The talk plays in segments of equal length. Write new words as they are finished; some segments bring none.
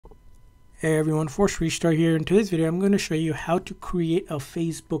Hey everyone, Force Restart here. In today's video, I'm going to show you how to create a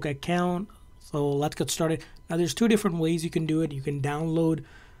Facebook account. So let's get started. Now there's two different ways you can do it. You can download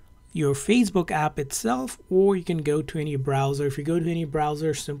your Facebook app itself, or you can go to any browser. If you go to any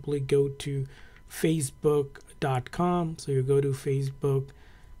browser, simply go to facebook.com. So you go to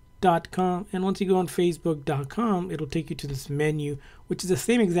facebook.com, and once you go on facebook.com, it'll take you to this menu, which is the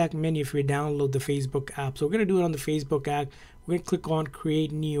same exact menu if you download the Facebook app. So we're going to do it on the Facebook app. We're going to click on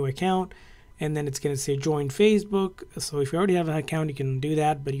create new account, and then it's going to say join Facebook. So if you already have an account, you can do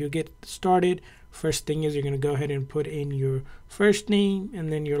that, but you'll get started. First thing is you're going to go ahead and put in your first name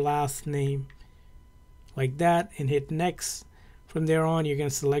and then your last name like that and hit next. From there on, you're going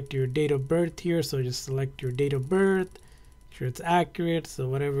to select your date of birth here. So just select your date of birth, make sure it's accurate, so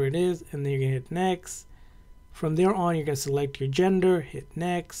whatever it is, and then you're going to hit next. From there on, you're going to select your gender, hit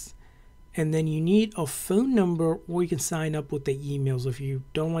next. And then you need a phone number, or you can sign up with the email. So if you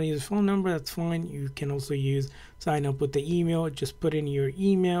don't want to use a phone number, that's fine. You can also sign up with the email. Just put in your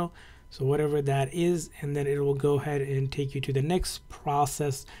email, so whatever that is, and then it will go ahead and take you to the next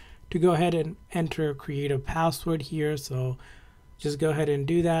process to go ahead and create a password here. So just go ahead and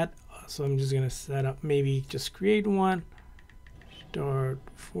do that. So I'm just going to set up, maybe just create one. Start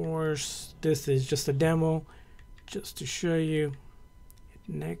Force. This is just a demo, just to show you. Hit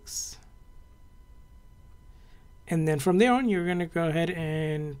next. And then from there on, you're going to go ahead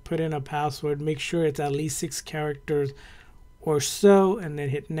and put in a password. Make sure it's at least 6 characters or so, and then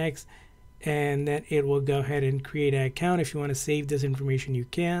hit next. And then it will go ahead and create an account. If you want to save this information, you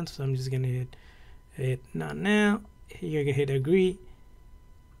can. So I'm just going to hit not now. You're going to hit agree.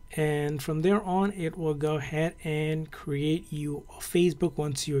 And from there on, it will go ahead and create you a Facebook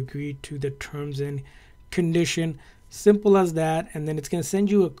once you agree to the terms and condition. Simple as that. And then it's going to send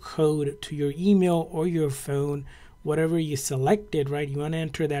you a code to your email or your phone, whatever you selected, right? You want to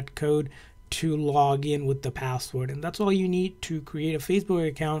enter that code to log in with the password. And that's all you need to create a Facebook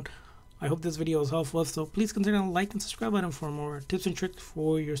account. I hope this video was helpful. So please consider the like and subscribe button for more tips and tricks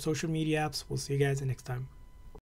for your social media apps. We'll see you guys next time.